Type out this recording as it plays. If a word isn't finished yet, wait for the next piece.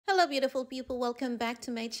Hello beautiful people, welcome back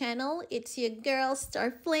to my channel. It's your girl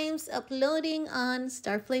Star Flames uploading on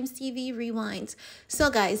Star Flames TV Rewind.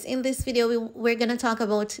 So guys, in this video we're gonna talk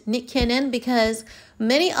about Nick Cannon because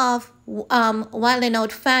many of Wild 'N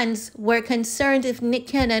Out fans were concerned if Nick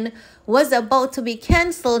Cannon was about to be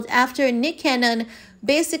cancelled after Nick Cannon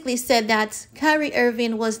basically said that Kyrie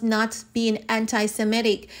Irving was not being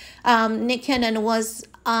anti-Semitic. Nick Cannon was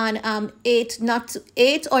on 8 Not to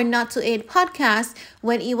 8 or Not to 8 podcast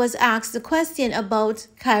when he was asked the question about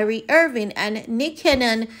Kyrie Irving, and Nick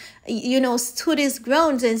Cannon stood his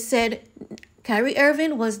grounds and said Kyrie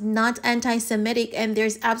Irving was not anti-Semitic, and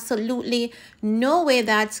there's absolutely no way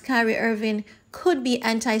that Kyrie Irving could be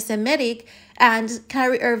anti-Semitic. And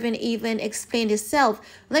Kyrie Irving even explained himself.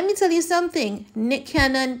 Let me tell you something. Nick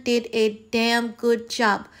Cannon did a damn good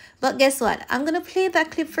job. But guess what? I'm going to play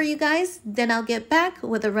that clip for you guys. Then I'll get back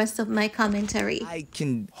with the rest of my commentary. I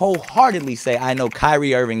can wholeheartedly say I know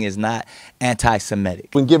Kyrie Irving is not anti-Semitic.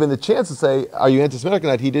 When given the chance to say, are you anti-Semitic or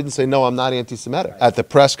not, he didn't say, no, I'm not anti-Semitic. At the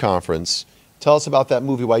press conference, tell us about that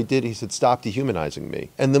movie, why he did. He said, stop dehumanizing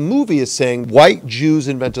me. And the movie is saying white Jews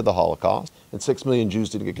invented the Holocaust and 6 million Jews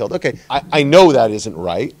didn't get killed. Okay, I know that isn't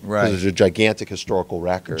right. Right. There's a gigantic historical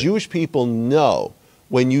record. Jewish people know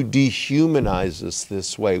when you dehumanize us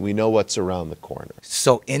this way, we know what's around the corner.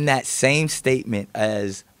 So in that same statement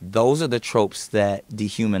as those are the tropes that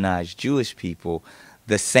dehumanize Jewish people,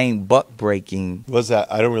 the same buck breaking. What's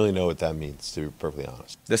that? I don't really know what that means, to be perfectly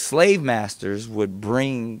honest. The slave masters would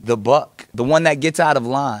bring the buck, the one that gets out of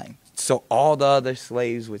line. So all the other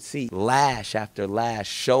slaves would see lash after lash,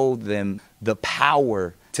 showed them the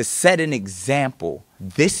power to set an example.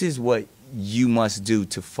 This is what you must do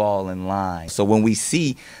to fall in line. So when we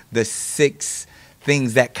see the 6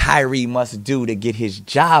 things that Kyrie must do to get his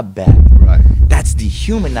job back, right, that's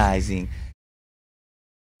dehumanizing.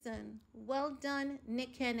 Well done,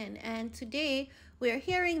 Nick Cannon. And today we're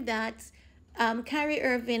hearing that Kyrie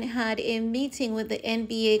Irving had a meeting with the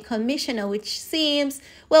NBA commissioner, which seems,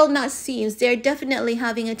 well, not seems, they're definitely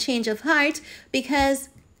having a change of heart because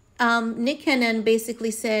Nick Cannon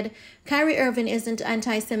basically said Kyrie Irving isn't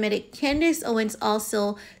anti-Semitic. Candace Owens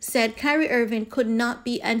also said Kyrie Irving could not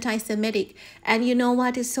be anti-Semitic. And you know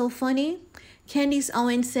what is so funny? Candace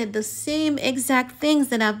Owens said the same exact things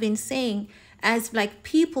that I've been saying. As like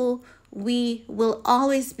people, we will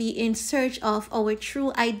always be in search of our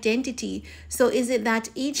true identity. So is it that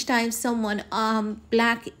each time someone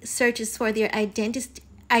black searches for their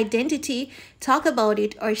identity, talk about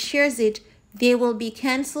it or shares it, they will be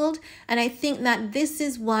cancelled? And I think that this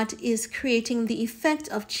is what is creating the effect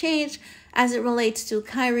of change as it relates to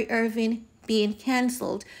Kyrie Irving being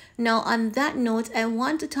cancelled. Now, on that note, I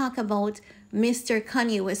want to talk about Mr.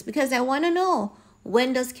 Kanye West because I want to know,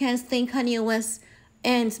 when does canceling Kanye West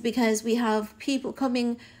end? Because we have people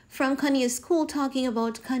coming from Kanye's school talking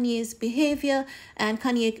about Kanye's behavior, and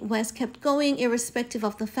Kanye West kept going irrespective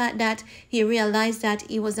of the fact that he realized that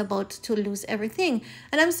he was about to lose everything.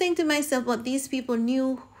 And I'm saying to myself, but these people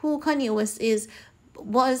knew who Kanye West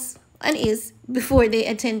was and is before they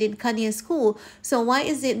attended Kanye's school. So why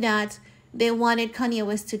is it that they wanted Kanye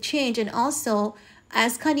West to change? And also,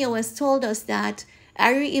 as Kanye West told us that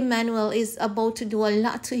Ari Emanuel is about to do a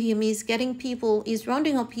lot to him. He's getting people, he's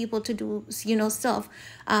rounding up people to do, stuff.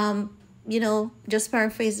 Just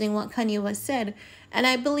paraphrasing what Kanye West said. And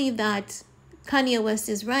I believe that Kanye West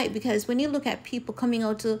is right, because when you look at people coming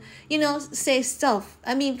out to, say stuff,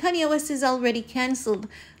 I mean, Kanye West is already cancelled.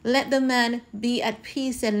 Let the man be at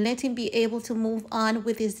peace and let him be able to move on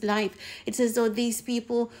with his life. It's as though these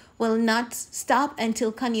people will not stop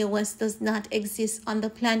until Kanye West does not exist on the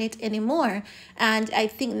planet anymore. And I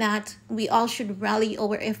think that we all should rally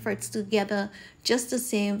our efforts together just the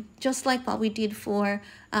same, just like what we did for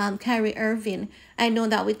Kyrie Irving. I know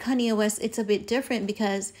that with Kanye West, it's a bit different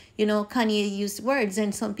because, Kanye used words,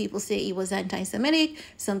 and some people say he was anti-Semitic.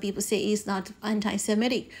 Some people say he's not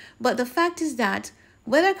anti-Semitic. But the fact is that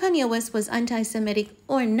whether Kanye West was anti-Semitic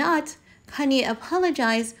or not, Kanye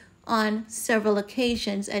apologized on several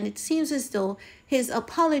occasions, and it seems as though his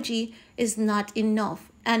apology is not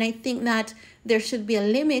enough. And I think that there should be a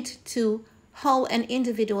limit to how an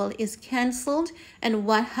individual is cancelled and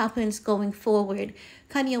what happens going forward.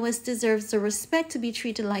 Kanye West deserves the respect to be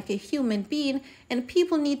treated like a human being, and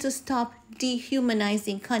people need to stop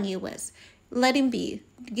dehumanizing Kanye West. Let him be.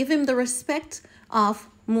 Give him the respect of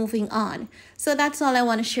moving on. So that's all I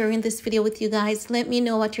want to share in this video with you guys. Let me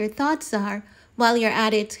know what your thoughts are. While you're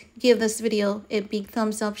at it, give this video a big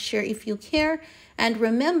thumbs up, share if you care, and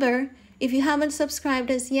remember, if you haven't subscribed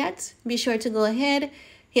as yet, be sure to go ahead,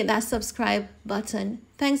 hit that subscribe button.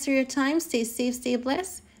 Thanks for your time. Stay safe, stay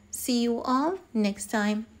blessed. See you all next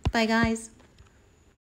time. Bye, guys.